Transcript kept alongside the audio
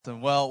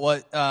Well,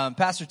 what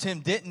Pastor Tim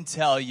didn't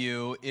tell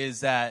you is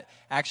that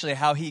actually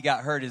how he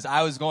got hurt is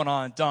I was going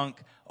on a dunk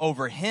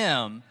over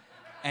him,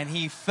 and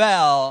he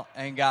fell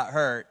and got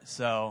hurt.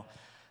 So,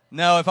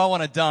 no, if I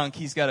want to dunk,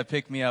 he's got to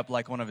pick me up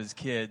like one of his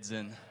kids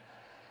and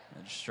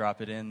just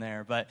drop it in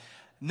there. But,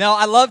 no,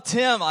 I love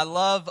Tim. I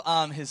love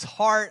his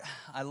heart.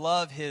 I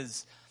love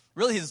his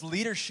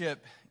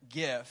leadership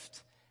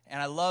gift,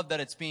 and I love that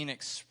it's being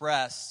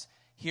expressed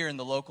here in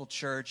the local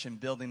church and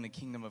building the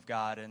kingdom of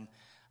God. And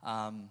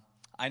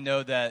I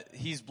know that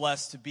he's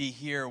blessed to be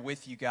here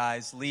with you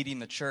guys, leading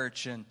the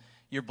church, and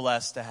you're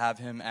blessed to have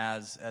him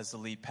as the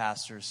lead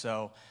pastor.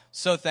 So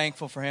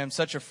thankful for him,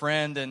 such a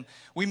friend. And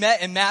we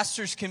met in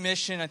Master's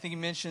Commission. I think he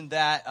mentioned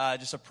that,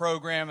 just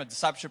a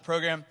discipleship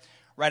program,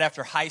 right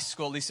after high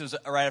school. At least it was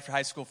right after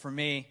high school for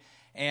me.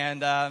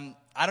 And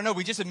I don't know,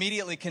 we just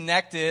immediately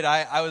connected.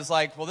 I was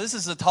like, well, this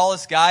is the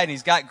tallest guy, and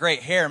he's got great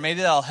hair.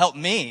 Maybe that'll help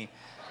me.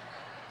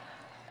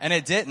 And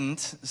it didn't,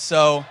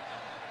 so...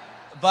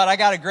 But I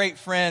got a great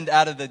friend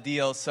out of the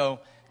deal, so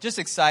just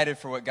excited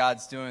for what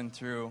God's doing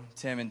through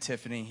Tim and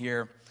Tiffany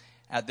here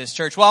at this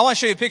church. Well, I want to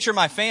show you a picture of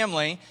my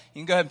family. You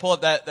can go ahead and pull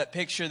up that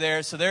picture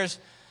there. So there's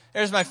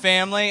my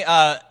family,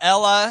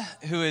 Ella,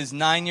 who is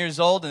 9 years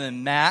old, and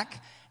then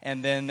Mac.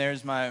 And then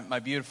there's my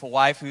beautiful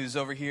wife, who's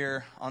over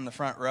here on the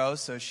front row.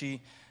 So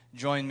she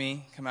joined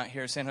me, come out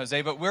here to San Jose.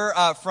 But we're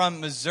from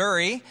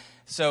Missouri,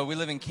 so we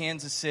live in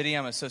Kansas City.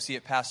 I'm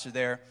associate pastor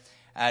there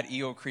at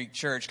Eagle Creek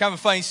Church. Kind of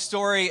a funny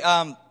story.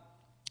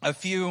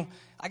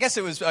 I guess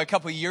it was a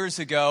couple of years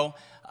ago,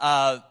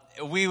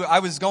 I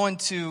was going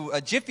to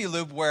a Jiffy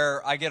Lube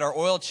where I get our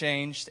oil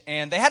changed,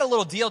 and they had a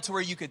little deal to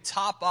where you could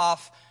top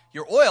off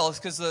your oils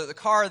because the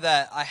car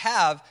that I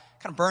have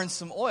kind of burns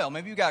some oil.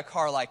 Maybe you got a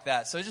car like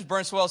that. So it just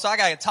burns some oil, so I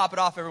got to top it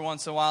off every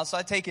once in a while. So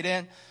I take it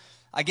in,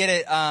 I get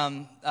it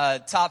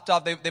topped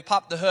off. They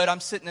pop the hood. I'm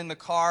sitting in the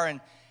car,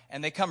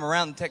 and they come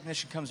around. The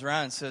technician comes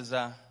around and says,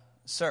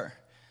 "Sir,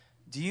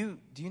 do you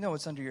know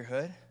what's under your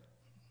hood?"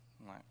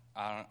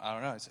 I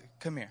don't know. I said,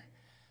 "Come here."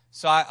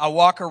 So I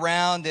walk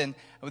around, and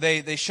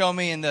they show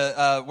me in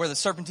the where the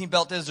serpentine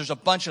belt is. There's a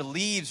bunch of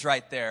leaves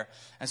right there,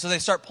 and so they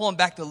start pulling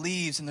back the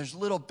leaves, and there's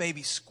little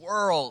baby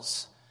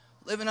squirrels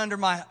living under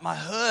my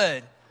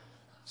hood.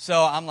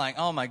 So I'm like,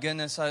 oh my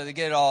goodness! So they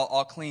get it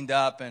all cleaned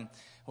up and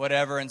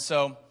whatever. And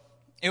so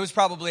it was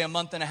probably a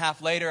month and a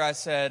half later. I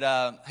said,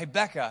 "Hey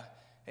Becca,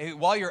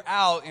 while you're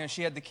out,"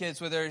 she had the kids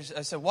with her.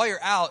 I said, "While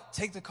you're out,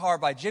 take the car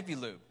by Jiffy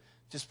Lube.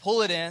 Just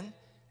pull it in."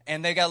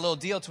 And they got a little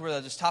deal to where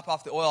they'll just top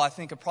off the oil. I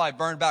think it probably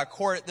burned about a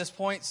quart at this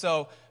point.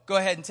 So go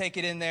ahead and take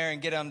it in there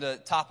and get them to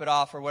top it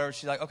off or whatever.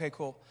 She's like, okay,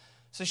 cool.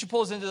 So she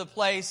pulls into the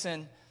place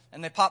and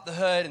they pop the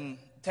hood, and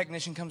the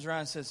technician comes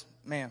around and says,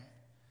 "Ma'am,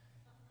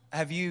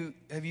 have you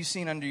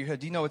seen under your hood?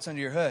 Do you know what's under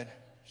your hood?"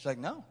 She's like,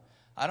 "No,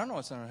 I don't know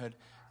what's under her hood."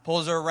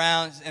 Pulls her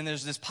around, and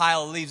there's this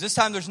pile of leaves. This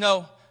time there's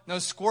no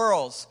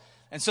squirrels.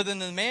 And so then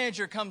the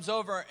manager comes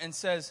over and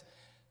says,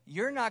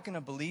 "You're not going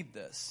to believe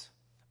this,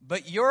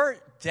 but your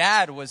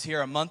dad was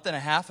here a month and a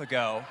half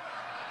ago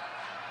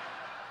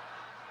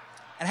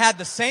and had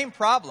the same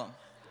problem.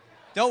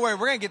 Don't worry,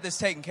 we're going to get this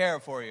taken care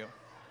of for you."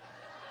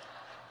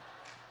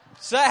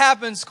 So that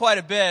happens quite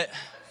a bit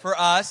for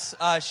us.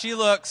 She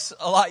looks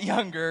a lot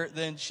younger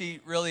than she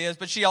really is,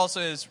 but she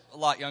also is a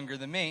lot younger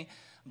than me.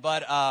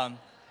 But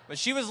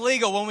she was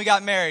legal when we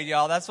got married,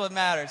 y'all. That's what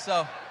matters.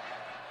 So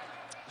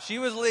she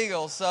was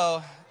legal,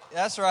 so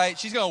that's right.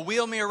 She's going to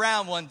wheel me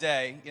around one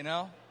day,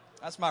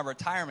 That's my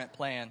retirement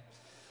plan.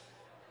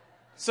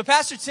 So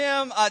Pastor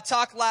Tim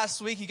talked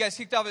last week. You guys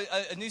kicked off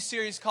a new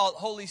series called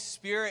Holy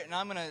Spirit, and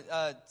I'm going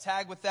to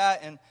tag with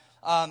that. And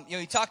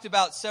he talked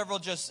about several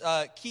just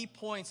key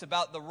points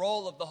about the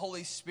role of the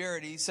Holy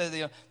Spirit. He said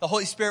the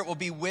Holy Spirit will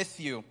be with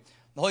you.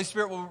 The Holy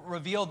Spirit will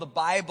reveal the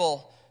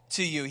Bible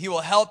to you. He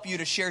will help you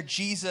to share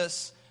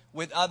Jesus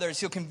with others.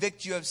 He'll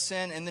convict you of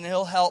sin, and then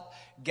he'll help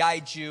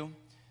guide you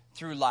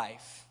through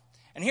life.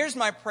 And here's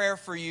my prayer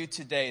for you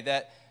today,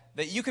 that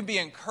you can be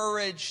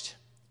encouraged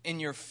in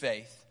your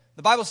faith.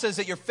 The Bible says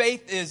that your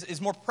faith is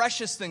more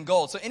precious than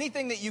gold. So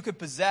anything that you could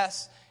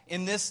possess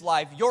in this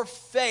life, your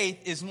faith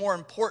is more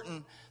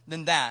important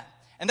than that.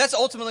 And that's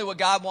ultimately what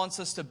God wants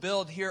us to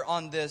build here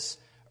on this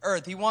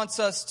earth. He wants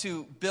us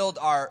to build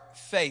our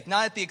faith,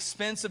 not at the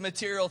expense of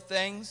material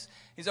things.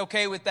 He's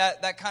okay with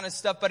that kind of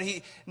stuff, but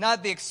not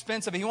at the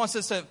expense of it. He wants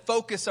us to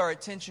focus our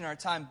attention, our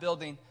time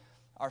building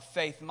our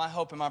faith. And my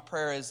hope and my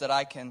prayer is that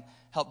I can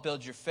help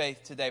build your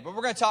faith today. But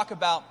we're going to talk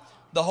about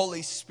the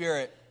Holy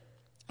Spirit,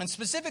 and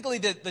specifically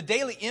the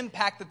daily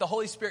impact that the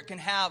Holy Spirit can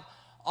have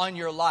on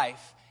your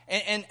life,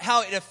 and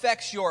how it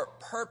affects your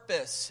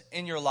purpose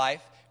in your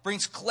life,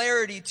 brings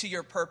clarity to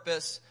your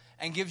purpose,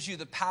 and gives you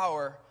the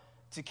power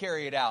to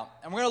carry it out.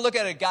 And we're going to look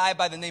at a guy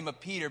by the name of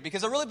Peter,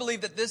 because I really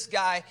believe that this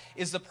guy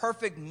is the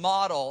perfect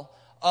model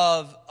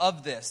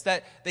of this,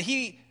 that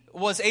he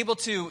was able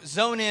to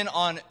zone in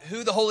on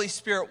who the Holy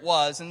Spirit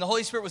was, and the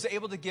Holy Spirit was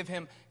able to give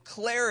him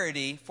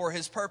clarity for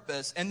his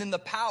purpose, and then the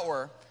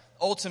power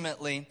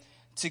ultimately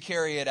to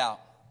carry it out.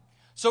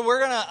 So we're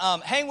going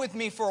to hang with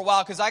me for a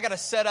while because I got to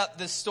set up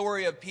this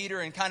story of Peter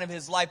and kind of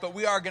his life, but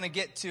we are going to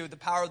get to the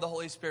power of the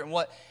Holy Spirit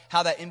and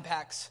how that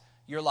impacts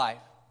your life.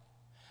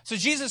 So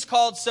Jesus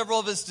called several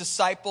of his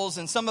disciples,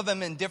 and some of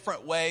them in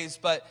different ways,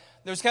 but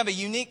there was kind of a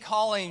unique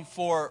calling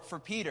for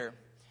Peter.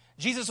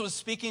 Jesus was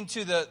speaking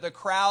to the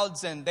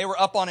crowds, and they were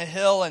up on a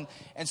hill, and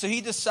so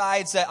he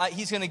decides that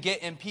he's going to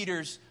get in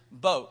Peter's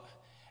boat.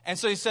 And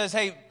so he says,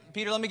 hey,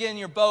 Peter, let me get in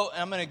your boat,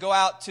 and I'm going to go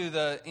out to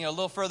a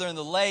little further in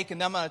the lake,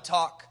 and then I'm going to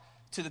talk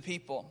to the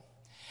people.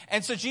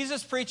 And so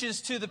Jesus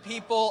preaches to the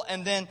people,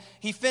 and then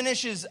he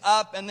finishes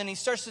up, and then he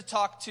starts to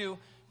talk to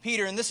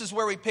Peter. And this is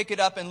where we pick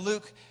it up in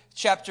Luke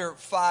chapter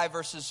 5,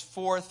 verses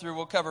 4 through,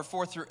 we'll cover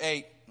 4 through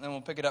 8, and then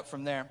we'll pick it up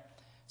from there. It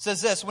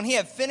says this, when he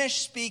had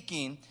finished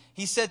speaking,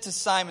 he said to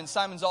Simon,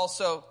 Simon's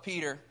also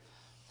Peter,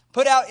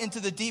 put out into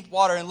the deep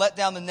water and let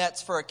down the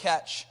nets for a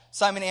catch.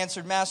 Simon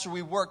answered, Master,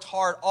 we worked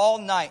hard all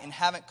night and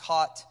haven't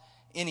caught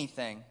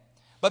anything.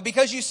 But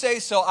because you say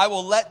so, I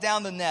will let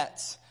down the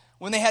nets.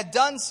 When they had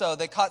done so,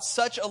 they caught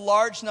such a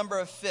large number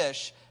of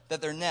fish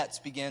that their nets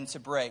began to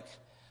break.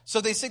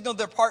 So they signaled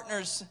their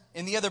partners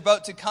in the other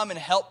boat to come and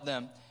help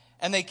them.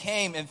 And they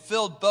came and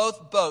filled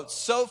both boats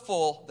so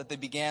full that they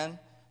began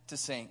to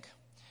sink.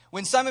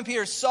 When Simon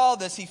Peter saw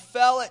this, he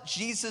fell at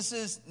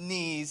Jesus'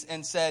 knees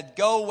and said,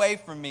 go away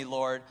from me,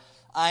 Lord.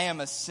 I am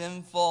a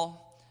sinful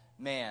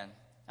man.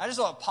 I just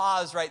want to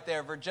pause right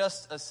there for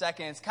just a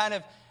second. It's kind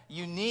of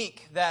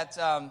unique that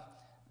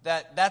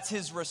that's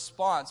his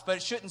response, but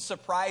it shouldn't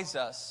surprise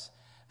us.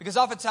 Because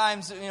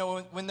oftentimes,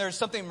 when there's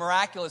something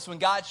miraculous, when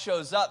God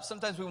shows up,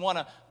 sometimes we want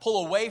to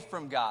pull away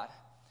from God.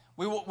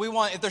 We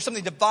want, if there's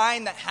something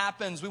divine that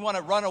happens, we want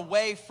to run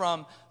away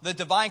from the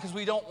divine because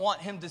we don't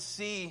want him to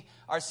see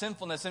our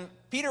sinfulness. And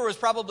Peter was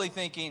probably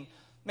thinking,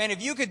 man,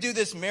 if you could do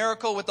this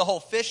miracle with the whole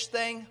fish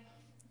thing,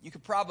 you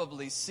could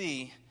probably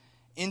see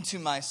into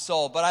my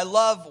soul. But I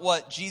love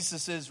what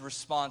Jesus'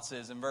 response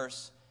is in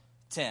verse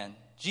 10.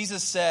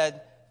 Jesus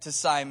said to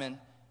Simon,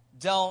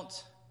 don't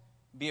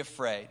be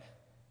afraid.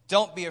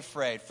 Don't be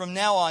afraid. From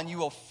now on, you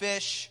will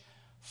fish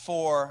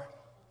for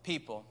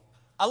people.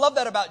 I love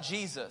that about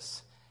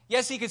Jesus.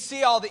 Yes, he could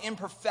see all the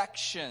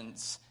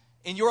imperfections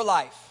in your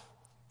life,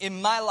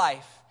 in my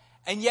life,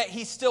 and yet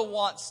he still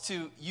wants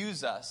to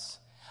use us.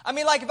 I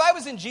mean, like if I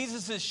was in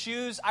Jesus'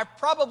 shoes, I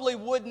probably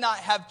would not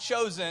have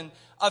chosen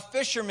a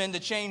fisherman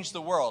to change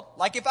the world.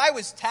 Like if I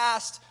was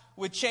tasked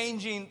with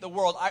changing the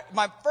world,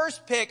 my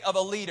first pick of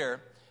a leader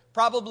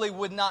probably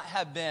would not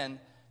have been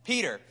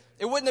Peter.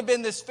 It wouldn't have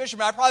been this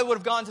fisherman. I probably would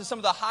have gone to some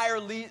of the higher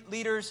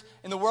leaders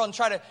in the world and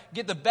tried to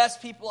get the best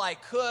people I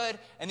could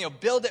and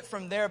build it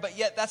from there. But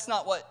yet that's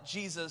not what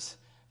Jesus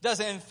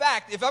does. And in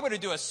fact, if I were to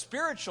do a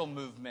spiritual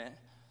movement,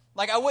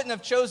 like I wouldn't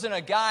have chosen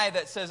a guy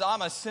that says,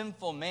 I'm a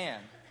sinful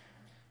man.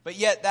 But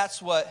yet that's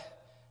what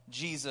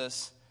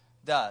Jesus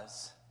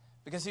does.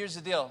 Because here's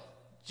the deal.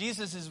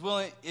 Jesus is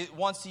willing,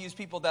 wants to use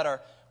people that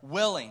are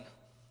willing,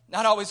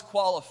 not always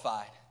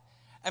qualified.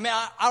 I mean,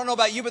 I don't know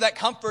about you, but that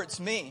comforts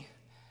me.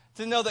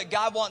 To know that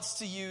God wants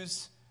to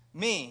use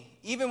me,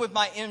 even with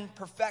my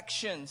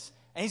imperfections.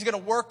 And he's going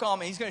to work on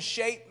me. He's going to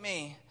shape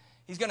me.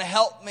 He's going to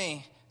help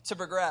me to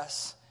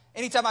progress.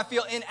 Anytime I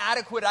feel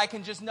inadequate, I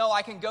can just know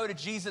I can go to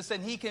Jesus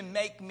and he can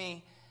make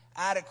me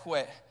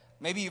adequate.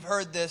 Maybe you've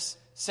heard this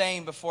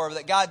saying before,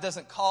 that God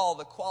doesn't call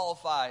the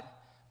qualified,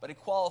 but he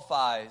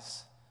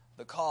qualifies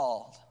the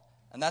called.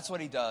 And that's what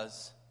he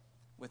does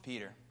with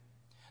Peter.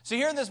 So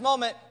here in this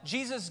moment,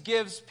 Jesus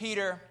gives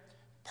Peter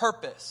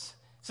purpose.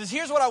 Says,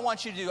 here's what I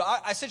want you to do.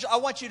 I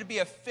want you to be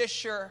a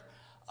fisher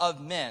of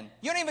men.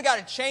 You don't even got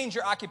to change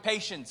your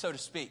occupation, so to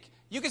speak.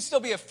 You can still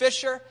be a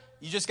fisher.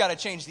 You just got to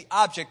change the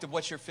object of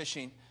what you're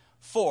fishing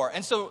for.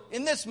 And so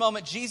in this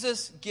moment,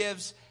 Jesus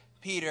gives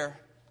Peter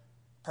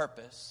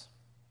purpose.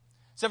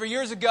 Several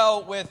years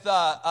ago with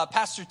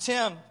Pastor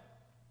Tim,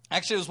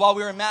 actually it was while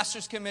we were in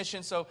Master's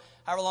Commission, so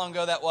however long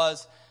ago that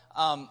was,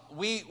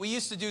 we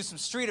used to do some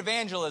street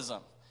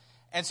evangelism.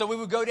 And so we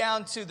would go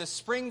down to the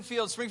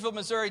Springfield,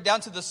 Missouri, down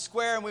to the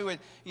square, and we would,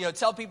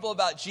 tell people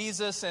about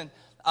Jesus. And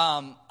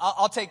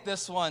I'll take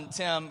this one,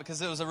 Tim,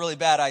 because it was a really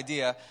bad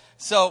idea.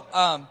 So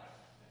I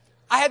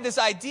had this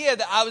idea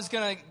that I was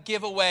going to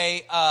give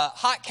away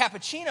hot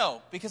cappuccino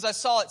because I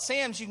saw at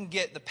Sam's you can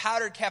get the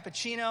powdered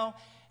cappuccino,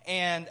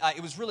 and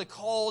it was really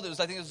cold. I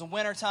think it was the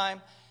winter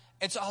time.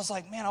 And so I was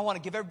like, man, I want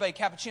to give everybody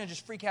cappuccino,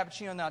 just free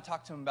cappuccino, and then I'll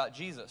talk to them about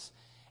Jesus.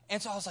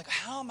 And so I was like,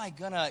 how am I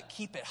going to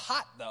keep it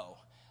hot, though?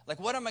 Like,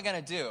 what am I going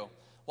to do?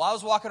 Well, I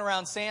was walking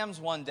around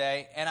Sam's one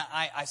day, and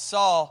I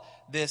saw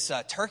this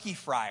turkey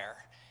fryer.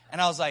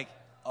 And I was like,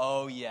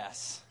 oh,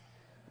 yes.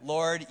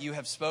 Lord, you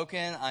have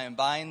spoken. I am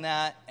buying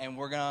that, and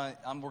we're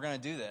gonna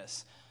do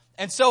this.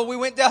 And so we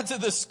went down to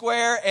the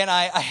square, and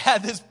I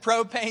had this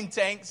propane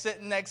tank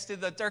sitting next to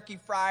the turkey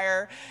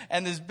fryer,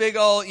 and this big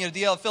old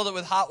deal. Filled it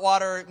with hot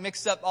water,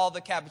 mixed up all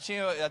the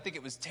cappuccino. I think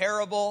it was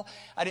terrible.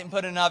 I didn't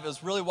put enough. It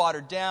was really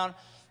watered down.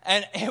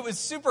 And it was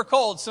super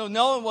cold, so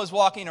no one was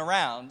walking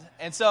around.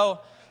 And so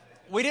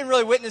we didn't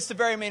really witness to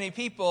very many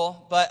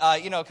people, but,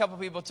 a couple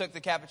people took the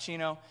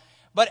cappuccino.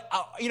 But,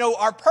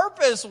 our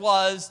purpose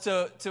was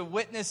to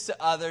witness to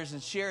others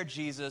and share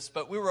Jesus,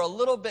 but we were a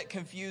little bit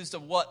confused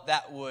of what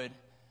that would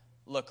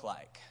look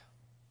like.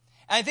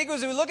 And I think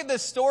as we look at the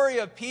story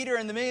of Peter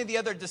and many of the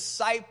other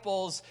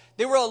disciples,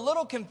 they were a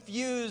little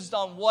confused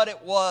on what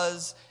it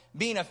was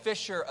being a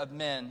fisher of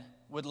men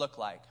would look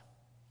like.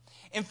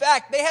 In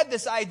fact, they had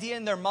this idea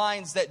in their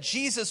minds that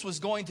Jesus was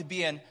going to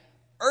be an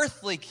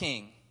earthly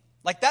king.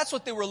 Like that's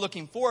what they were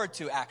looking forward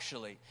to,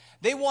 actually.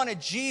 They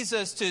wanted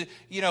Jesus to,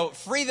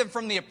 free them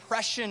from the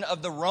oppression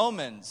of the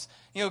Romans.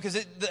 Because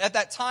at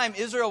that time,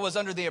 Israel was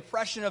under the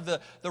oppression of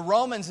the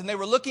Romans, and they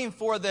were looking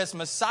for this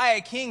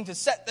Messiah king to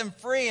set them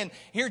free. And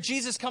here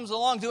Jesus comes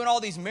along doing all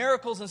these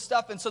miracles and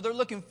stuff, and so they're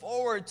looking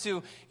forward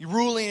to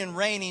ruling and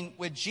reigning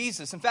with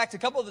Jesus. In fact, a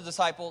couple of the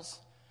disciples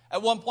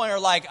at one point are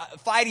like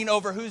fighting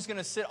over who's going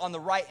to sit on the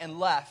right and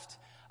left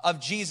of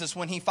Jesus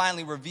when he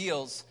finally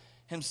reveals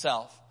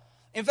himself.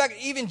 In fact,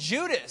 even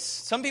Judas,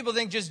 some people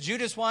think just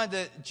Judas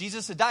wanted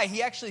Jesus to die.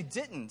 He actually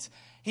didn't.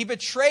 He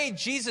betrayed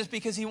Jesus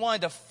because he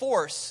wanted to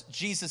force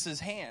Jesus'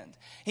 hand.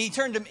 He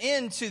turned him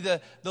into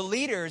the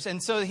leaders,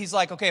 and so he's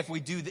like, okay,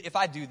 if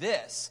I do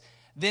this,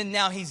 then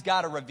now he's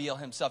got to reveal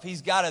himself.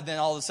 He's got to then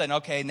all of a sudden,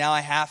 okay, now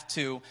I have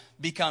to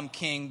become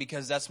king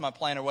because that's my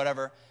plan or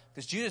whatever.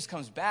 Because Judas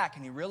comes back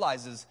and he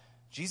realizes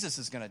Jesus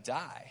is going to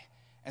die.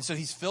 And so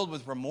he's filled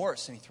with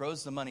remorse and he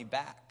throws the money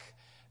back.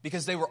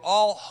 Because they were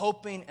all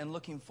hoping and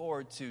looking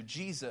forward to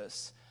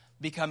Jesus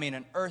becoming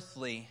an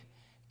earthly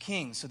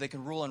king so they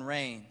could rule and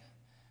reign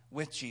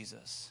with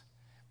Jesus.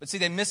 But see,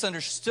 they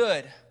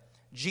misunderstood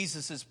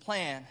Jesus'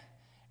 plan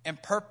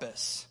and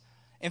purpose.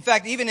 In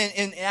fact, even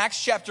in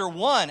Acts chapter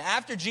 1,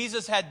 after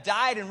Jesus had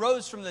died and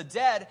rose from the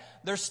dead,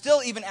 they're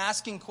still even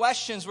asking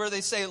questions where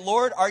they say,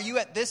 Lord, are you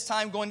at this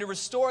time going to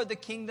restore the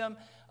kingdom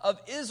of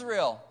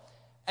Israel?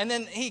 And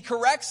then he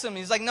corrects them.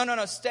 He's like,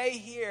 no, stay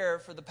here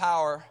for the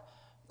power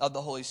of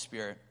the Holy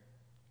Spirit.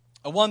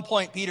 At one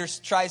point, Peter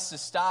tries to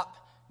stop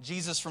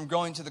Jesus from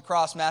going to the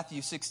cross.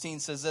 Matthew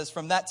 16 says this,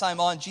 from that time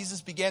on, Jesus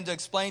began to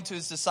explain to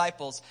his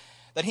disciples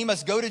that he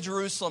must go to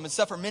Jerusalem and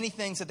suffer many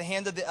things at the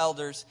hand of the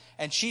elders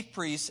and chief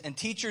priests and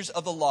teachers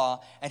of the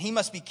law, and he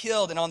must be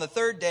killed and on the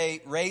third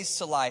day raised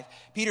to life.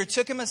 Peter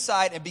took him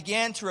aside and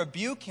began to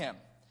rebuke him.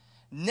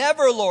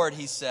 Never, Lord,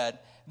 he said,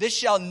 this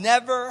shall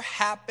never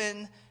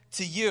happen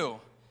to you.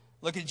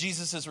 Look at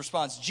Jesus'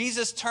 response.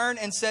 Jesus turned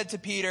and said to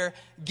Peter,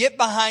 get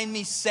behind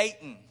me,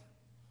 Satan.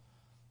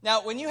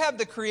 Now, when you have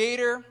the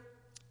creator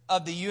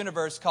of the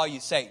universe call you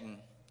Satan,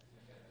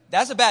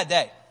 that's a bad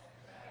day.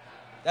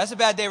 That's a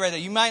bad day right there.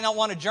 You might not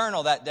want to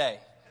journal that day.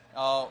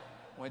 Oh,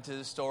 went to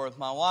the store with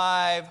my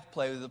wife,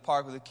 played with the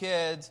park with the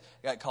kids,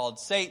 got called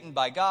Satan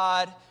by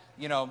God.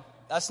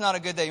 That's not a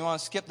good day. You want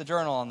to skip the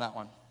journal on that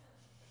one.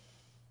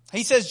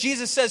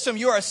 Jesus says to him,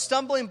 you are a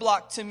stumbling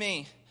block to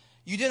me.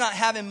 You do not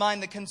have in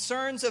mind the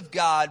concerns of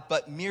God,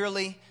 but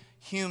merely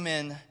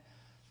human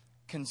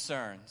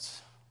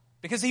concerns.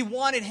 Because he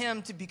wanted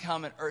him to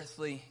become an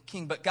earthly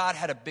king, but God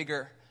had a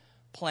bigger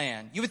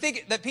plan. You would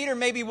think that Peter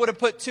maybe would have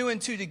put two and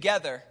two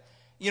together,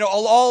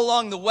 all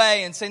along the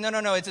way and say,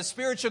 no, it's a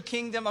spiritual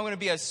kingdom. I'm going to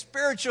be a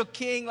spiritual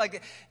king.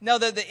 No,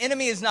 the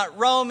enemy is not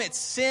Rome, it's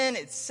sin,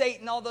 it's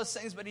Satan, all those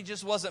things, but he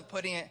just wasn't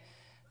putting it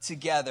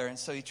together. And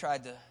so he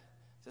tried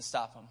to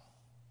stop him.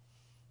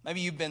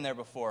 Maybe you've been there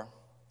before,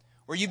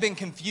 where you've been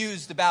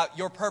confused about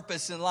your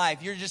purpose in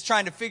life. You're just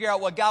trying to figure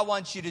out what God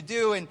wants you to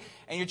do, and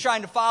you're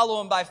trying to follow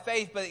him by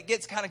faith, but it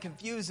gets kind of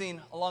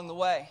confusing along the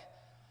way.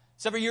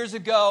 Several years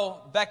ago,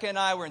 Becca and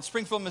I were in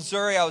Springfield,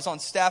 Missouri. I was on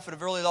staff at a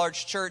really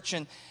large church,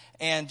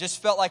 and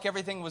just felt like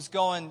everything was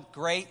going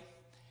great.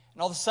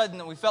 And all of a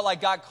sudden, we felt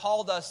like God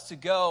called us to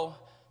go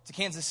to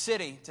Kansas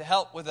City to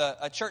help with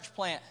a church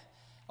plant.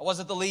 I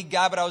wasn't the lead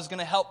guy, but I was going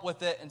to help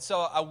with it. And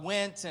so I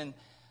went,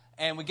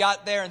 and we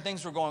got there, and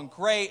things were going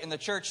great. And the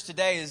church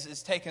today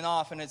is taking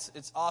off, and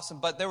it's awesome.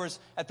 But there was,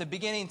 at the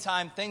beginning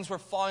time, things were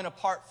falling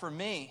apart for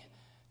me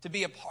to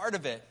be a part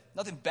of it.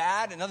 Nothing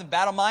bad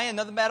on my end,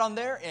 nothing bad on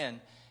their end.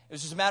 It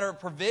was just a matter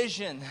of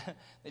provision.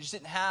 They just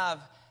didn't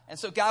have. And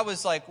so God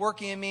was like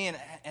working in me,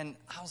 and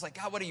I was like,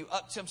 God, what are you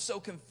up to? I'm so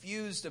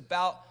confused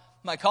about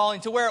my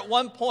calling, to where at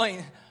one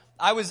point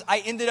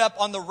I ended up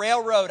on the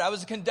railroad. I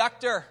was a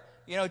conductor,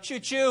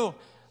 choo-choo.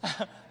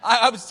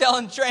 I was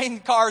telling train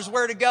cars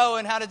where to go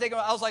and how to take them.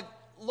 I was like,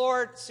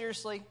 Lord,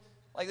 seriously?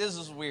 This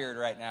is weird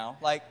right now.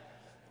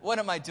 What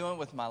am I doing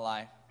with my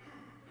life?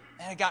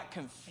 And it got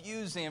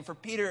confusing. And for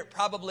Peter, it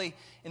probably,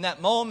 in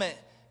that moment,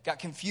 got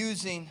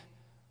confusing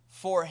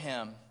for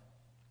him.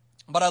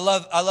 But I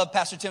love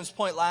Pastor Tim's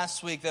point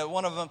last week that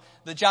one of them,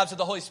 the jobs of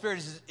the Holy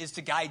Spirit is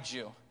to guide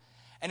you.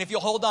 And if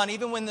you'll hold on,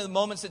 even when the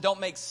moments that don't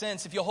make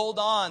sense, if you'll hold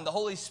on, the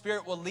Holy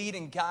Spirit will lead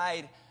and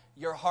guide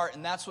your heart.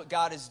 And that's what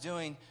God is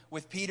doing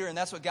with Peter, and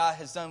that's what God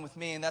has done with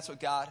me, and that's what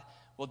God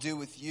will do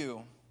with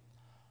you.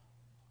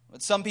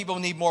 But some people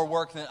need more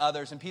work than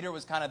others, and Peter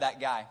was kind of that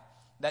guy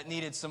that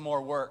needed some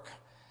more work.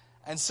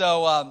 And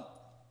so,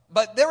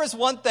 but there was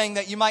one thing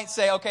that you might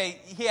say, okay,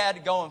 he had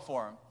it going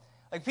for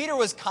him. Peter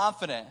was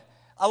confident.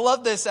 I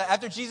love this.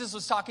 After Jesus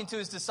was talking to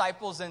his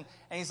disciples and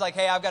he's like,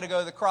 hey, I've got to go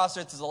to the cross.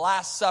 It's the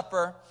Last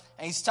Supper.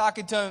 And he's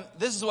talking to him.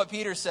 This is what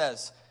Peter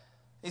says.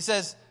 He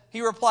says, he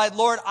replied,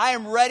 Lord, I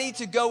am ready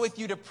to go with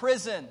you to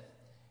prison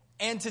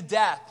and to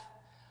death.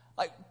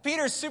 Like,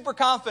 Peter's super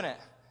confident.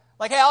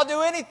 Like, hey, I'll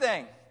do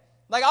anything.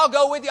 Like, I'll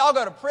go with you. I'll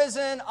go to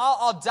prison.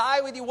 I'll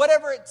die with you.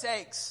 Whatever it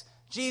takes.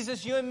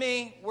 Jesus, you and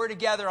me, we're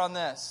together on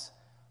this.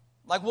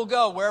 Like, we'll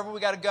go wherever we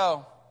got to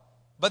go.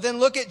 But then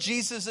look at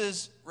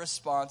Jesus'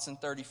 response in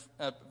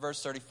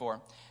verse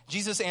 34.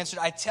 Jesus answered,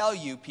 I tell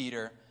you,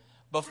 Peter,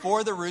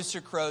 before the rooster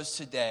crows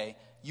today,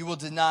 you will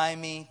deny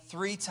me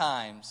 3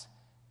 times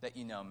that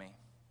you know me.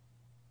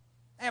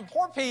 And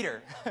poor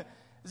Peter.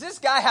 Does this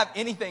guy have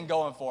anything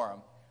going for him?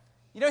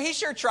 You know, he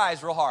sure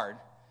tries real hard.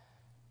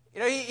 You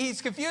know,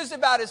 he's confused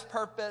about his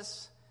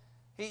purpose.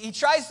 He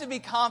tries to be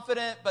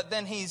confident, but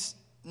then he's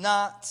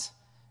not.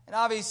 And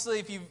obviously,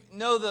 if you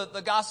know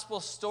the gospel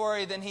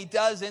story, then he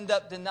does end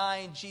up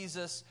denying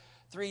Jesus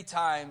 3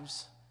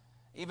 times.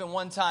 Even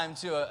one time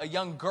to a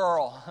young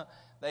girl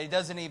that he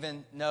doesn't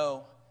even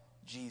know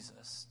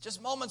Jesus.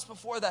 Just moments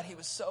before that, he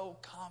was so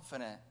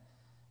confident.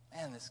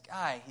 Man, this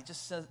guy, he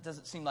just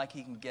doesn't seem like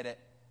he can get it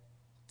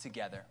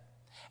together.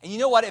 And you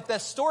know what? If the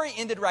story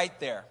ended right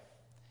there,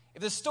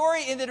 it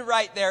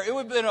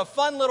would have been a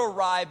fun little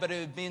ride, but it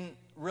would have been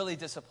really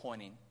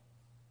disappointing.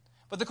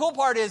 But the cool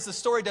part is the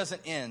story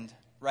doesn't end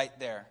right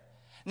there.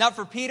 Not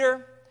for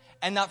Peter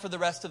and not for the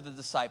rest of the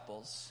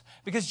disciples.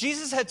 Because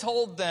Jesus had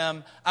told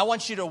them, I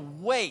want you to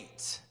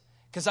wait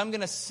because I'm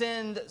going to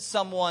send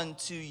someone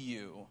to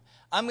you.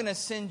 I'm going to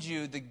send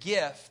you the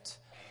gift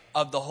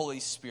of the Holy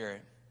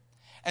Spirit.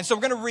 And so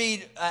we're going to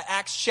read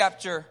Acts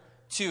chapter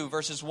 2,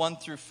 verses 1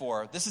 through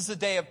 4. This is the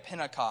day of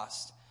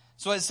Pentecost.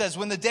 So it says,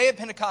 when the day of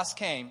Pentecost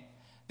came,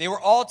 they were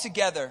all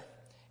together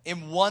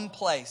in one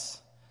place.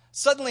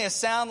 Suddenly a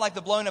sound like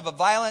the blowing of a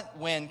violent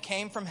wind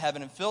came from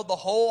heaven and filled the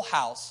whole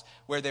house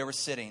where they were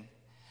sitting.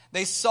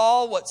 They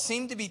saw what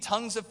seemed to be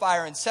tongues of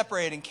fire and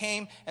separated and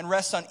came and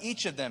rested on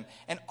each of them.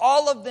 And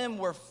all of them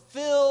were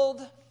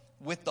filled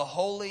with the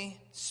Holy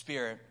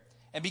Spirit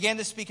and began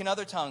to speak in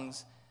other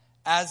tongues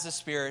as the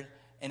Spirit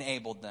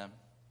enabled them.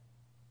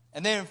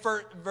 And then in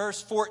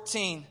verse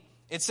 14,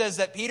 it says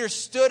that Peter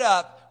stood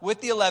up with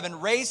the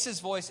 11, raised his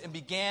voice, and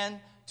began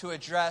to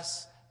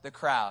address the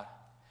crowd.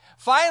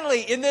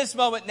 Finally, in this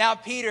moment, now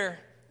Peter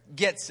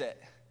gets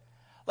it.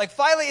 Like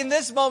finally, in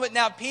this moment,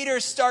 now Peter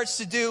starts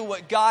to do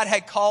what God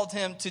had called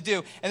him to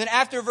do. And then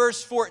after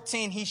verse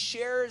 14, he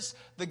shares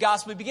the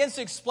gospel. He begins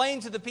to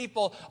explain to the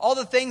people all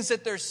the things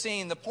that they're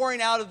seeing, the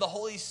pouring out of the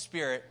Holy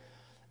Spirit,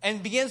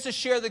 and begins to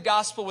share the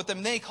gospel with them.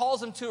 And then he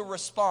calls them to a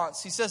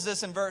response. He says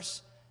this in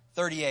verse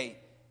 38.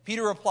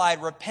 Peter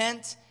replied,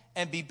 repent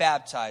and be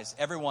baptized,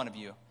 every one of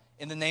you,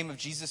 in the name of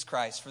Jesus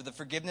Christ for the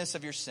forgiveness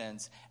of your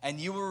sins, and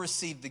you will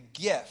receive the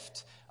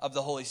gift of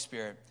the Holy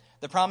Spirit.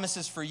 The promise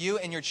is for you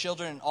and your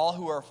children and all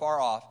who are far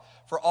off,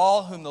 for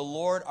all whom the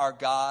Lord our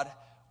God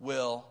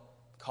will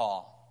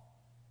call.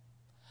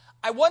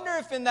 I wonder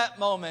if in that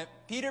moment,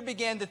 Peter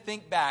began to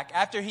think back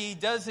after he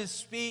does his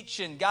speech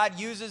and God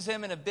uses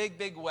him in a big,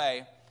 big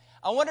way.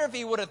 I wonder if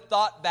he would have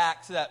thought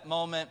back to that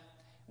moment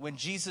when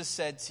Jesus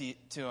said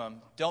to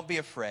him, don't be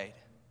afraid.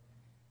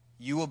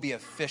 You will be a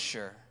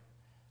fisher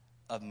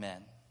of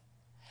men.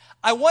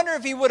 I wonder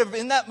if he would have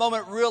in that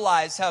moment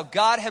realized how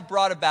God had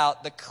brought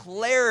about the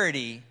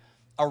clarity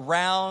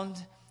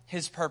around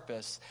his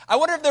purpose. I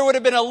wonder if there would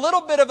have been a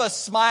little bit of a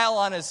smile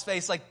on his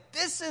face, like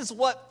this is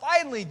what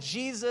finally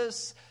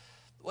Jesus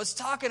was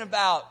talking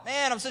about.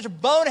 Man, I'm such a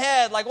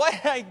bonehead. Like, why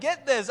didn't I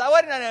get this?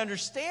 Why didn't I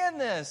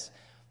understand this?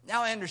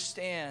 Now I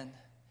understand.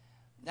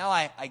 Now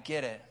I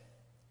get it.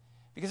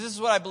 Because this is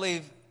what I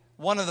believe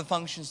one of the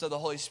functions of the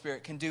Holy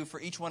Spirit can do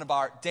for each one of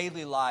our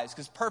daily lives.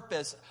 Because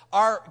purpose,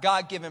 our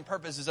God-given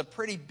purpose, is a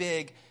pretty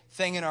big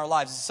thing in our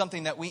lives. It's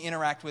something that we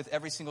interact with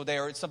every single day,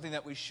 or it's something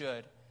that we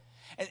should.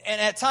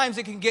 And at times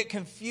it can get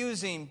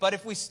confusing, but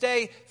if we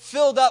stay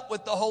filled up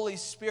with the Holy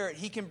Spirit,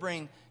 He can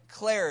bring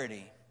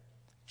clarity,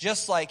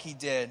 just like He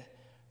did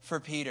for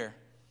Peter.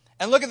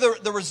 And look at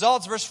the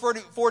results, verse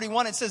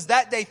 41, it says,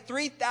 that day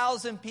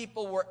 3,000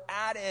 people were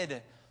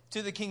added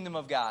to the kingdom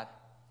of God.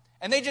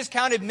 And they just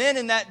counted men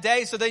in that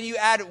day, so then you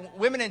add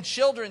women and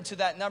children to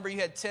that number, you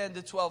had 10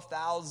 to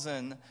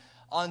 12,000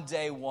 on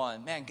day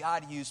one. Man,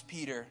 God used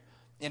Peter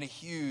in a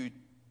huge,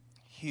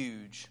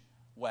 huge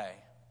way.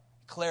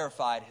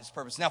 Clarified His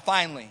purpose. Now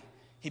finally,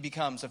 he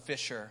becomes a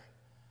fisher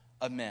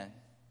of men.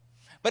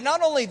 But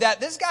not only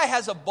that, this guy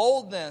has a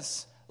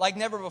boldness like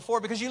never before,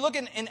 because you look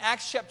in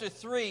Acts chapter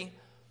 3,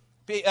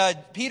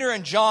 Peter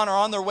and John are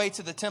on their way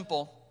to the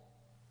temple,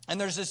 and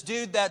there's this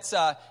dude that's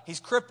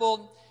he's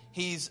crippled,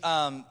 he's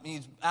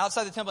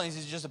outside the temple, and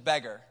he's just a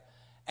beggar,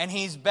 and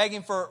he's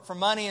begging for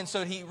money, and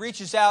so he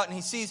reaches out and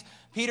he sees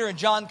Peter and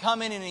John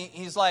coming, and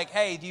he's like,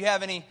 hey, do you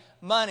have any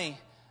money?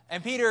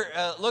 And Peter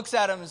looks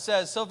at him and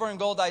says, silver and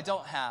gold I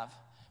don't have,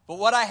 but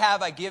what I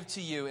have I give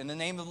to you. In the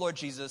name of the Lord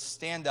Jesus,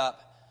 stand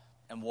up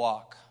and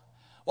walk.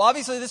 Well,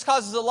 obviously, this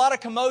causes a lot of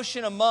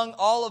commotion among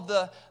all of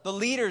the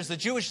leaders, the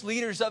Jewish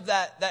leaders of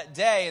that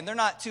day, and they're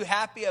not too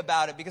happy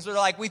about it because they're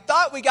like, we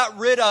thought we got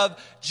rid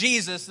of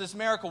Jesus, this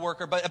miracle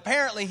worker, but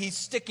apparently he's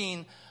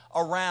sticking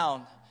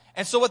around.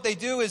 And so what they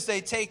do is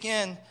they take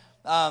in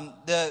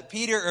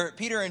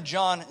Peter and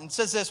John, and it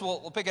says this,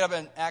 we'll pick it up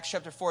in Acts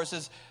chapter 4. It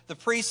says, the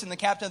priests and the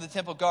captain of the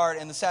temple guard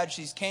and the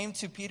Sadducees came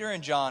to Peter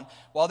and John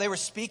while they were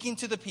speaking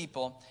to the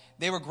people.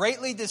 They were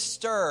greatly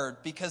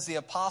disturbed because the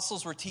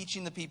apostles were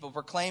teaching the people,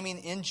 proclaiming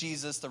in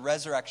Jesus the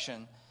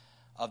resurrection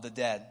of the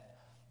dead.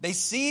 They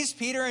seized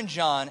Peter and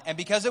John, and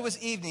because it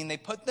was evening, they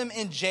put them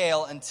in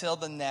jail until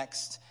the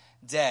next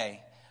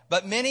day.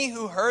 But many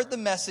who heard the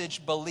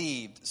message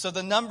believed. So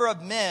the number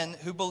of men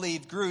who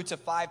believed grew to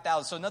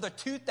 5,000. So another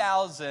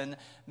 2,000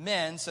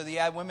 men. So you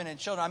add women and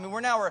children. I mean,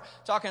 we're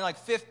talking like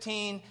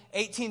 15,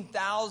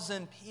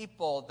 18,000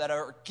 people that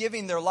are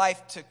giving their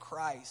life to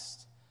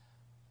Christ.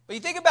 But you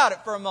think about it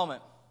for a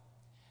moment.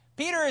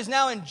 Peter is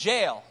now in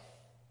jail.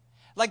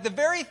 Like the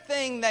very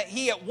thing that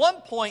he at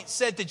one point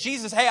said to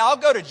Jesus, hey, I'll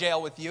go to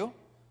jail with you.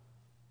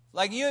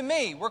 Like you and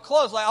me, we're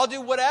close. Like I'll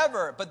do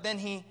whatever. But then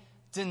he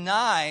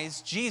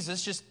denies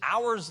Jesus just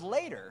hours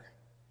later.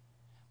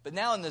 But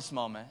now in this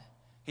moment,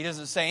 he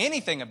doesn't say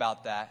anything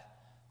about that,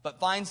 but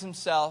finds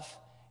himself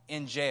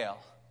in jail.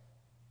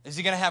 Is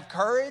he going to have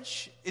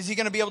courage? Is he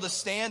going to be able to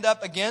stand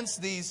up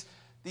against these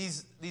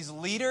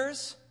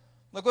leaders?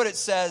 Look what it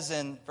says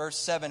in verse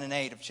 7 and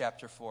 8 of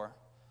chapter 4.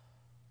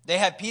 They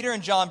had Peter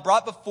and John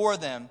brought before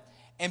them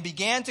and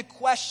began to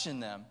question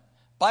them.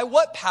 By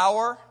what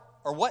power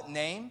or what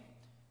name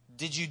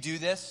did you do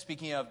this?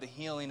 Speaking of the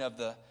healing of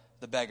the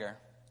beggar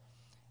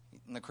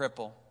and the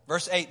cripple.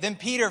 Verse 8, then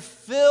Peter,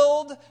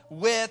 filled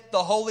with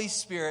the Holy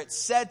Spirit,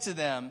 said to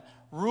them,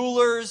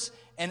 rulers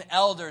and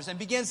elders, and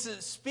begins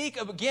to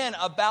speak again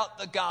about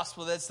the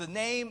gospel. That's the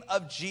name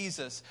of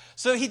Jesus.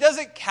 So he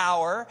doesn't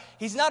cower.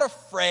 He's not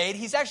afraid.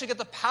 He's actually got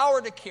the power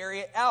to carry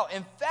it out.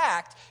 In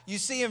fact, you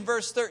see in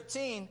verse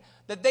 13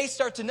 that they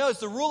start to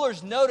notice, the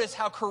rulers notice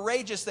how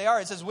courageous they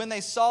are. It says, when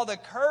they saw the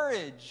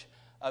courage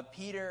of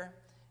Peter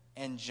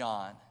and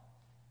John.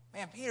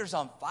 Man, Peter's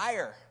on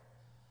fire.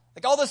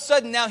 Like all of a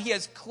sudden now he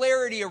has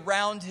clarity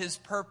around his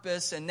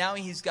purpose, and now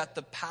he's got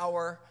the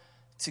power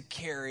to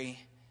carry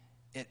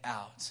it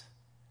out.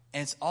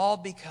 And it's all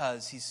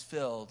because he's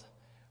filled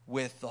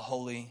with the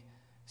Holy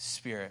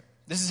Spirit.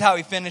 This is how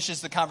he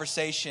finishes the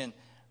conversation,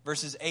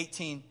 verses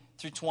 18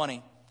 through 20.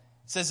 It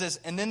says this,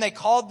 and then they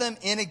called them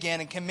in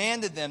again and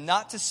commanded them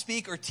not to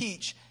speak or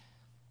teach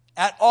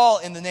at all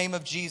in the name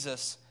of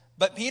Jesus.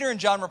 But Peter and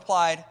John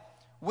replied,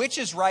 which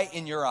is right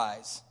in your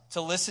eyes,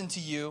 to listen to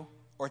you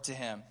or to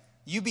him?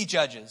 You be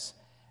judges.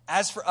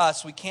 As for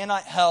us, we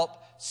cannot help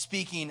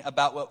speaking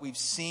about what we've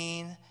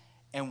seen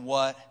and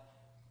what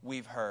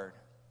we've heard.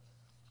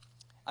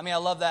 I mean, I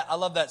love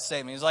that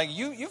statement. He's like,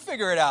 you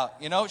figure it out.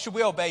 You know, should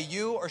we obey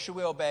you or should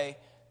we obey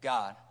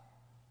God?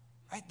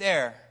 Right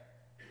there,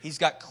 he's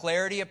got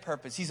clarity of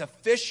purpose. He's a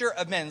fisher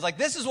of men. It's like,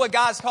 this is what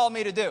God's called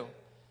me to do.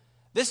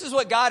 This is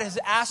what God has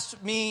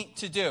asked me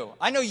to do.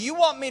 I know you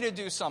want me to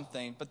do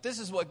something, but this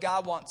is what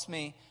God wants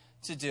me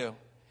to do.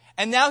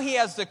 And now he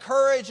has the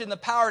courage and the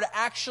power to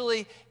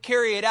actually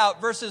carry it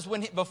out versus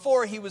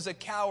before he was a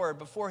coward,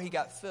 before he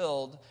got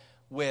filled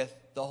with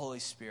the Holy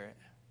Spirit.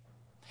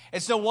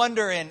 It's no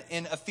wonder in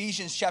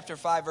Ephesians chapter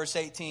 5, verse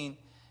 18,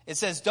 it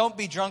says, don't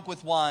be drunk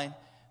with wine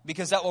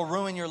because that will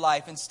ruin your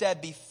life.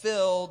 Instead, be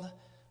filled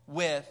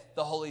with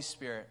the Holy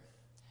Spirit.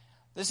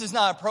 This is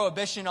not a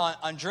prohibition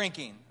on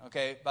drinking,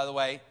 okay, by the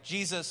way.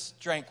 Jesus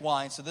drank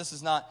wine, so this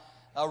is not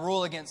a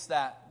rule against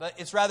that. But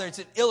it's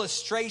an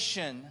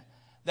illustration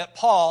that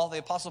Paul, the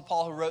Apostle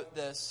Paul who wrote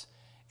this,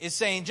 is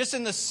saying just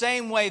in the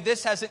same way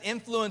this has an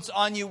influence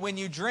on you when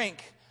you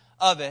drink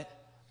of it.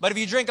 But if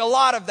you drink a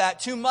lot of that,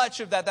 too much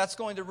of that, that's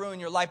going to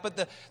ruin your life.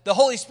 But the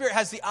Holy Spirit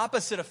has the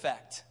opposite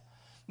effect.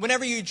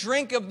 Whenever you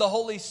drink of the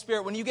Holy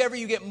Spirit, whenever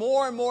you get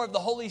more and more of the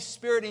Holy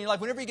Spirit in your life,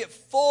 whenever you get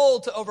full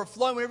to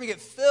overflowing, whenever you get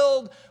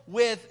filled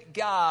with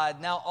God,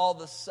 now all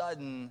of a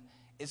sudden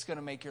it's going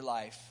to make your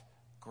life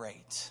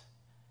great.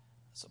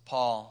 So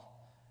Paul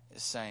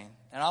is saying.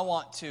 And I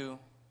want to,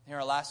 in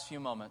our last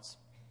few moments,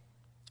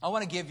 I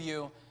want to give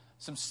you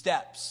some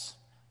steps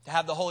to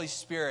have the Holy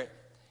Spirit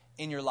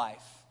in your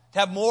life. To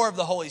have more of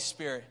the Holy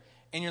Spirit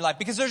in your life.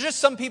 Because there's just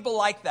some people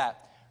like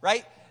that,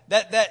 right?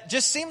 That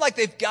just seem like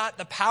they've got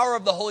the power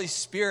of the Holy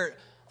Spirit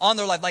on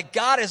their life. Like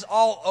God is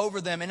all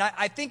over them. And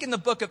I think in the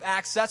book of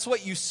Acts, that's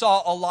what you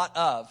saw a lot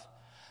of.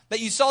 That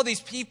you saw these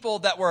people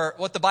that were,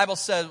 what the Bible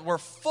says, were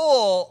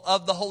full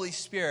of the Holy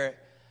Spirit.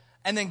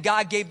 And then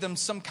God gave them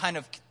some kind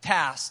of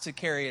task to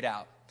carry it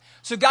out.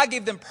 So God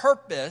gave them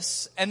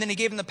purpose, and then he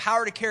gave them the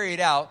power to carry it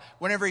out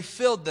whenever he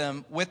filled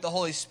them with the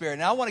Holy Spirit.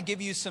 And I want to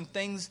give you some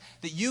things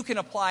that you can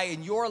apply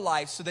in your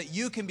life so that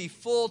you can be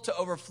full to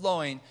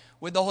overflowing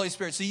with the Holy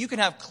Spirit. So you can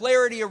have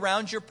clarity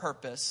around your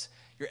purpose,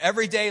 your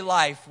everyday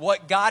life,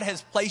 what God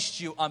has placed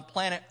you on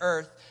planet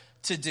Earth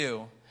to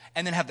do,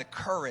 and then have the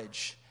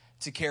courage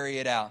to carry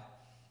it out.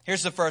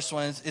 Here's the first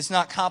one. It's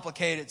not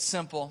complicated. It's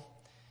simple.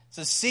 It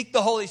says, seek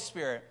the Holy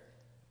Spirit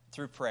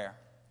through prayer.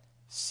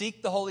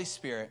 Seek the Holy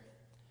Spirit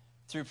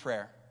through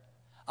prayer.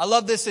 I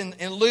love this in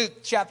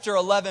Luke chapter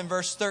 11,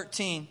 verse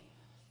 13.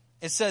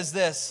 It says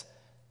this,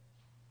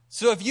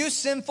 so if you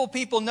sinful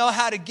people know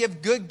how to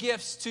give good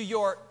gifts to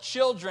your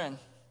children,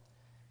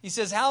 he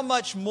says, how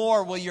much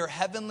more will your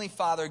heavenly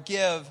Father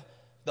give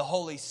the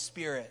Holy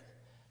Spirit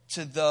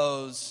to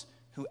those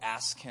who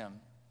ask him?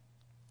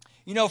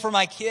 You know, for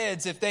my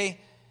kids, if they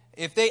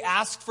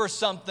ask for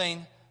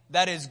something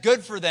that is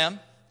good for them,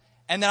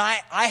 and then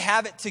I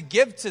have it to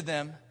give to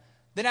them,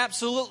 then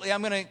absolutely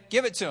I'm going to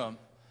give it to them.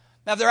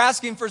 Now, if they're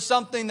asking for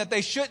something that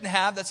they shouldn't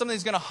have, that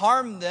something's going to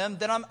harm them,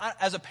 then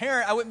as a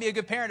parent, I wouldn't be a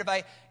good parent if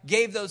I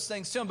gave those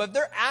things to them. But if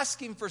they're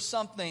asking for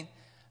something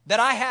that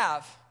I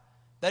have,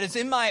 that is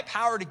in my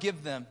power to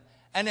give them,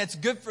 and it's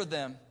good for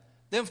them,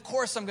 then of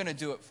course I'm going to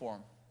do it for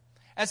them.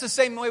 And it's the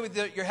same way with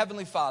your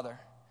Heavenly Father,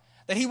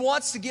 that he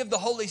wants to give the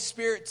Holy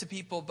Spirit to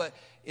people, but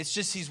it's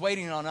just he's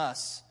waiting on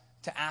us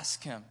to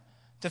ask him,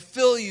 to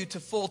fill you to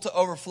full to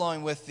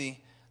overflowing with the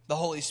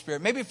Holy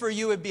Spirit. Maybe for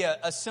you it would be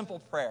a simple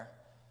prayer.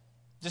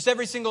 Just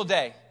every single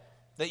day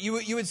that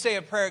you would say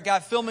a prayer,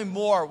 God, fill me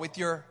more with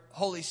your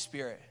Holy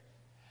Spirit.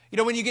 You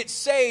know, when you get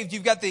saved,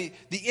 you've got the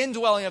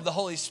indwelling of the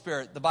Holy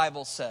Spirit, the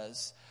Bible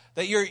says.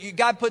 That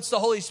God puts the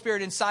Holy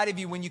Spirit inside of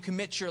you when you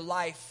commit your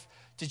life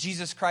to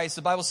Jesus Christ.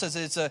 The Bible says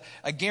that it's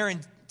a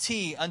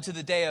guarantee unto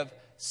the day of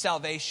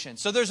salvation.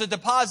 So there's a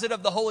deposit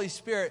of the Holy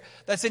Spirit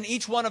that's in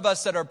each one of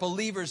us that are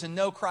believers and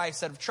know Christ,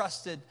 that have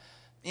trusted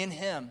in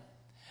him.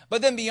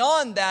 But then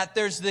beyond that,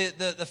 there's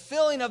the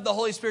filling of the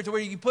Holy Spirit to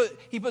where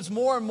he puts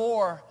more and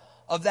more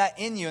of that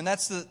in you. And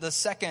that's the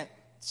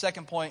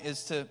second point,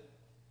 is to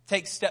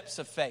take steps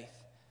of faith.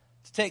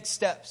 To take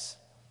steps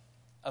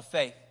of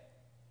faith.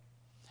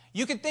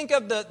 You can think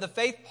of the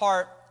faith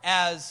part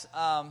as,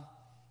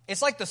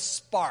 it's like the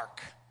spark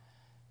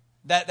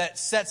that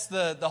sets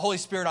the Holy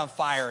Spirit on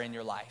fire in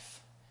your life.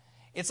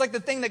 It's like the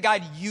thing that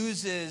God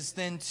uses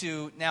then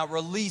to now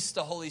release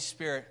the Holy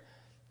Spirit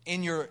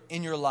in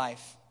your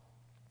life.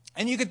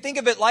 And you can think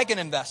of it like an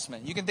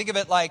investment. You can think of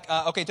it like,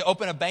 to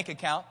open a bank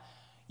account,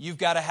 you've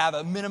got to have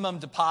a minimum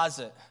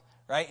deposit,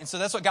 right? And so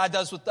that's what God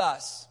does with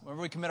us.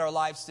 Whenever we commit our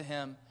lives to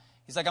him,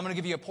 he's like, I'm going to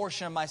give you a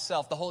portion of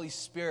myself, the Holy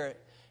Spirit,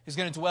 who's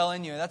going to dwell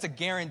in you. And that's a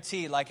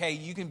guarantee, like, hey,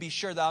 you can be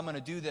sure that I'm going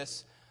to do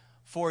this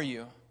for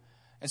you.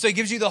 And so he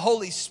gives you the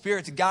Holy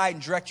Spirit to guide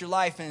and direct your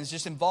life, and is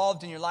just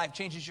involved in your life,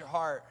 changes your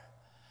heart.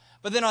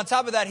 But then on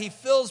top of that, he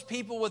fills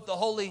people with the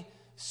Holy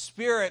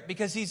Spirit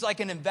because he's like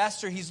an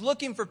investor. He's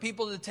looking for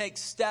people to take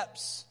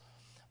steps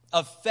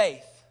of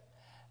faith.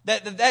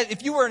 That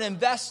if you were an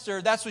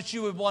investor, that's what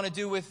you would want to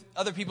do with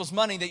other people's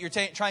money that you're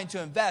trying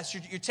to invest.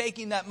 You're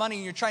taking that money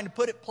and you're trying to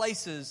put it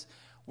places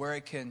where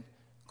it can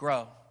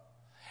grow.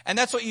 And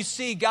that's what you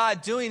see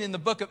God doing in the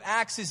book of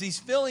Acts, is he's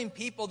filling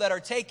people that are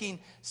taking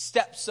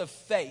steps of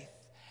faith.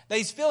 That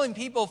he's filling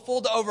people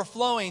full to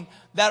overflowing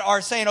that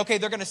are saying, okay,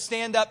 they're going to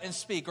stand up and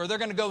speak, or they're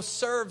going to go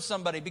serve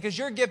somebody, because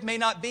your gift may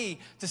not be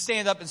to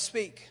stand up and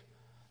speak.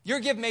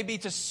 Your gift may be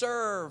to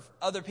serve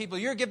other people.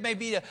 Your gift may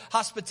be to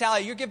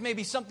hospitality. Your gift may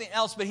be something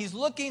else, but he's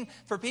looking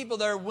for people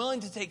that are willing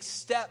to take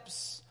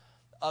steps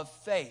of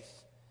faith.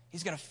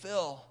 He's going to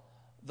fill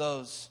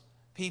those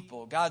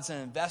people. God's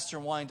an investor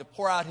wanting to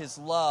pour out his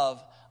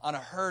love on a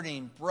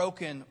hurting,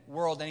 broken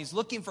world, and he's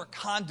looking for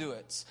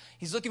conduits.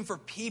 He's looking for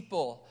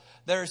people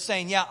that are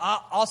saying, yeah,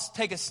 I'll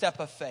take a step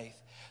of faith.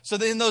 So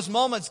that in those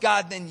moments,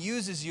 God then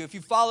uses you. If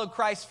you followed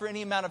Christ for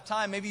any amount of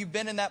time, maybe you've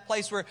been in that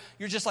place where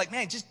you're just like,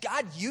 man, just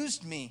God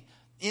used me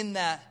in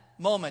that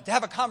moment. To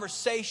have a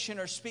conversation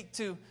or speak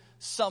to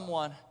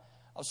someone.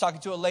 I was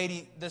talking to a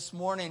lady this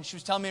morning. She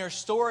was telling me her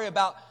story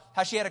about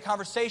how she had a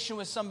conversation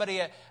with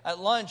somebody at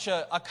lunch,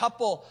 a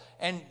couple,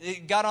 and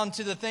it got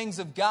onto the things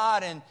of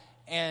God,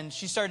 and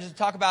she started to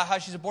talk about how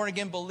she's a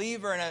born-again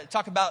believer, and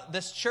talk about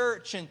this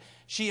church, and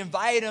she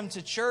invited him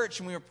to church,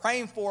 and we were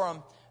praying for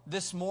him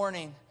this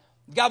morning.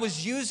 God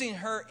was using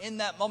her in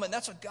that moment.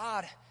 That's what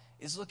God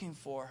is looking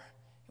for.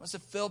 He wants to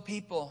fill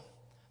people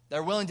that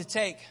are willing to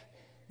take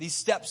these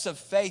steps of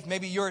faith.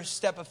 Maybe your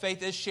step of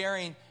faith is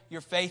sharing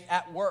your faith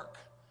at work.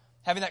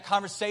 Having that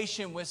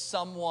conversation with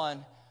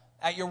someone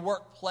at your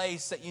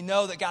workplace that you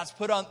know that God's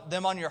put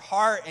them on your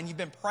heart, and you've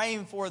been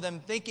praying for them,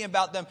 thinking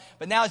about them.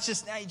 But now you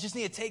just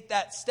need to take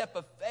that step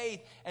of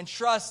faith and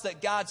trust that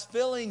God's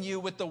filling you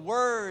with the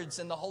words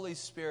and the Holy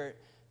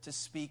Spirit to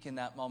speak in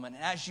that moment.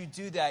 And as you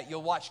do that,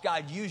 you'll watch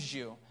God use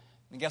you.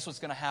 And guess what's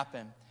going to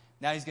happen?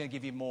 Now he's going to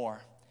give you more.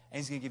 And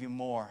he's going to give you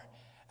more.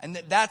 And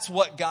that's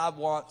what God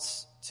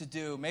wants to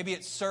do. Maybe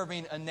it's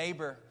serving a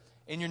neighbor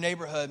in your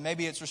neighborhood.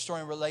 Maybe it's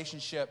restoring a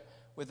relationship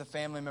with a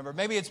family member.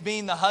 Maybe it's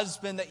being the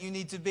husband that you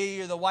need to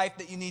be, or the wife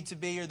that you need to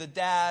be, or the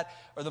dad,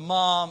 or the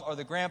mom, or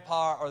the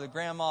grandpa, or the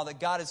grandma that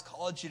God has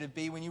called you to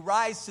be. When you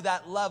rise to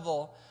that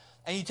level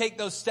and you take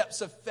those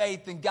steps of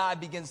faith, then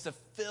God begins to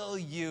fill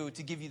you,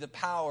 to give you the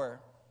power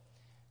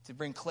to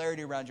bring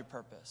clarity around your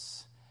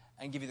purpose,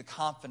 and give you the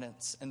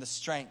confidence and the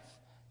strength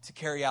to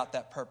carry out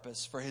that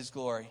purpose for his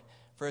glory,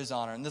 for his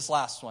honor. And this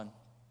last one,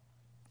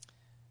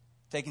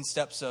 taking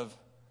steps of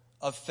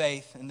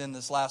faith, and then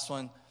this last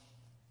one,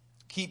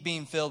 keep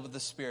being filled with the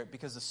Spirit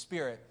because the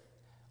Spirit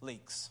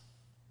leaks.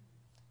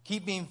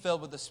 Keep being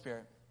filled with the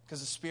Spirit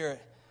because the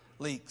Spirit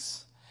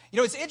leaks. You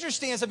know, it's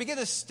interesting as I begin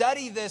to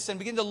study this and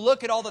begin to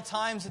look at all the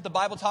times that the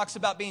Bible talks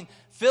about being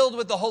filled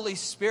with the Holy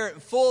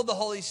Spirit, full of the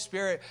Holy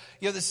Spirit.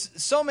 You know, there's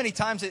so many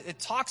times it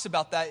talks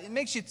about that. It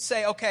makes you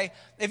say, okay,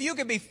 if you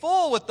could be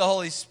full with the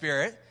Holy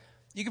Spirit,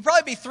 you could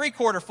probably be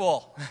 3/4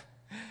 full.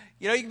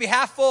 You know, you can be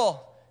half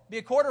full, be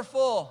a quarter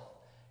full.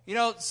 You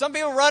know, some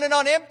people running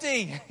on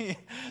empty.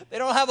 They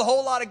don't have a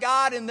whole lot of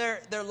God in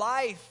their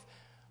life.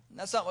 And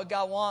that's not what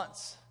God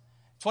wants.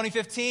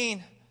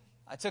 2015,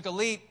 I took a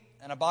leap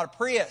and I bought a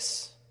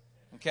Prius.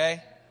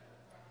 Okay?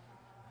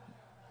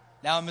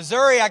 Now in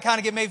Missouri, I kind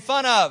of get made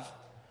fun of.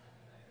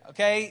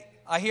 Okay?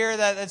 I hear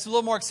that it's a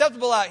little more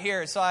acceptable out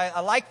here, so I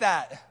like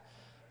that.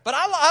 But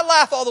I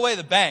laugh all the way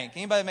to the bank.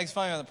 Anybody that makes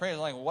fun of me on the Prius,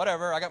 I'm like,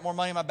 whatever, I got more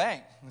money in my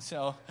bank.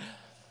 So,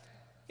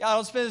 yeah, I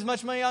don't spend as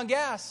much money on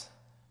gas.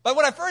 But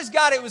when I first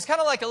got it, it was kind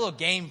of like a little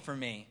game for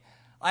me.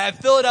 I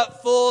fill it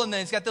up full, and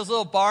then it's got those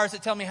little bars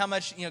that tell me how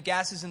much, you know,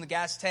 gas is in the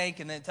gas tank,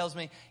 and then it tells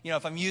me, you know,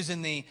 if I'm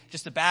using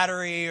just the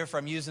battery or if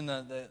I'm using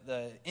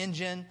the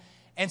engine.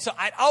 And so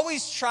I'd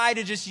always try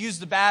to just use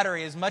the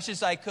battery as much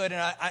as I could,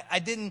 and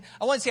I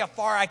wanted to see how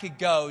far I could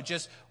go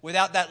just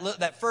without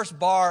that first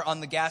bar on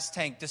the gas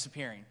tank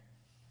disappearing.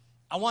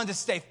 I wanted to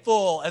stay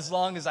full as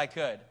long as I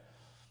could.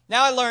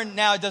 Now I learned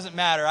it doesn't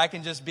matter. I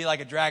can just be like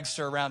a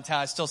dragster around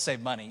town. I still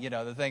save money. You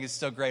know, the thing is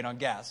still great on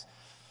gas.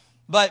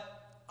 But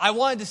I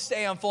wanted to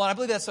stay on full, and I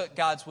believe that's what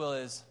God's will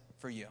is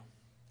for you.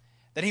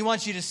 That He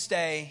wants you to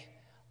stay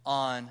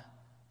on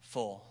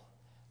full.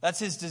 That's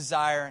His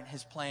desire and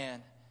His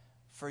plan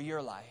for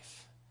your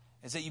life,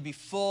 is that you be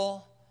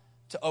full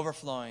to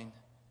overflowing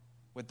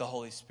with the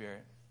Holy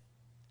Spirit.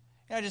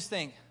 And I just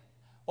think,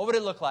 what would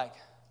it look like?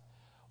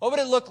 What would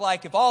it look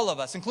like if all of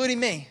us, including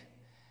me,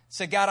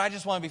 said, God, I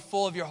just want to be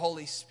full of your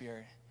Holy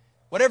Spirit.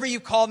 Whatever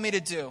you called me to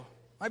do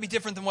might be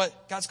different than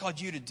what God's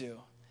called you to do.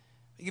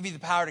 He give you the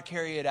power to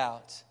carry it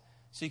out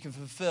so you can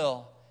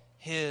fulfill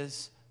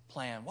His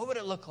plan. What would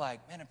it look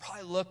like? Man, it'd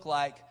probably look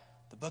like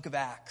the book of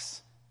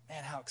Acts.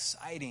 Man, how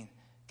exciting.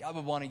 God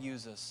would want to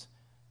use us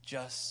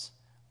just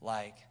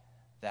like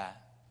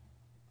that.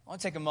 I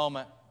want to take a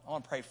moment. I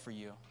want to pray for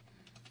you.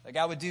 That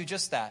God would do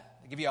just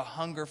that. To give you a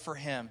hunger for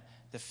Him,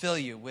 to fill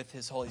you with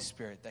His Holy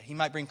Spirit. That He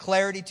might bring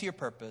clarity to your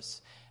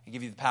purpose and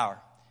give you the power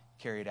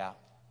to carry it out.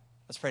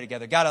 Let's pray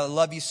together. God, I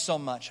love you so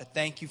much. I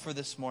thank you for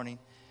this morning.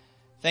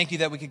 Thank you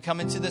that we could come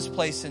into this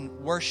place and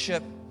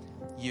worship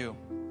you.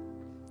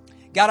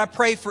 God, I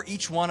pray for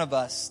each one of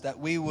us that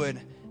we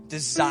would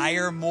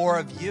desire more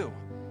of you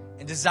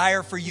and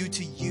desire for you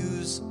to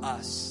use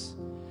us.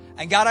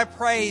 And God, I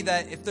pray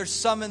that if there's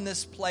some in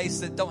this place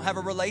that don't have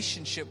a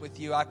relationship with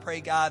you, I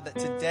pray, God, that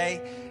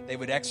today they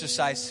would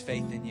exercise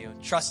faith in you,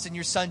 trust in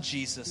your Son,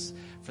 Jesus,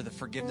 for the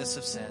forgiveness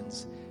of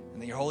sins,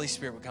 and that your Holy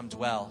Spirit would come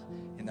dwell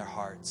in their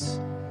hearts.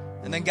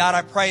 And then, God,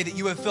 I pray that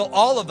you would fill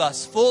all of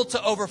us full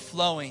to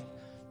overflowing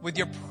with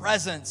your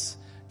presence.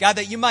 God,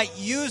 that you might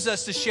use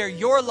us to share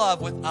your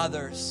love with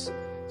others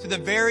through the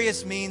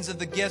various means of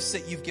the gifts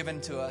that you've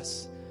given to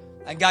us.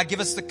 And God, give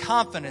us the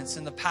confidence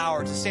and the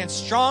power to stand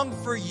strong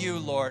for you,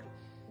 Lord.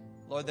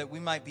 Lord, that we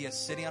might be a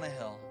city on a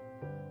hill,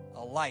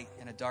 a light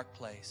in a dark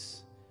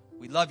place.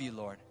 We love you,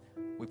 Lord.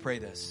 We pray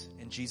this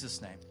in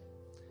Jesus' name.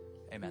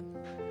 Amen.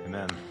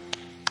 Amen.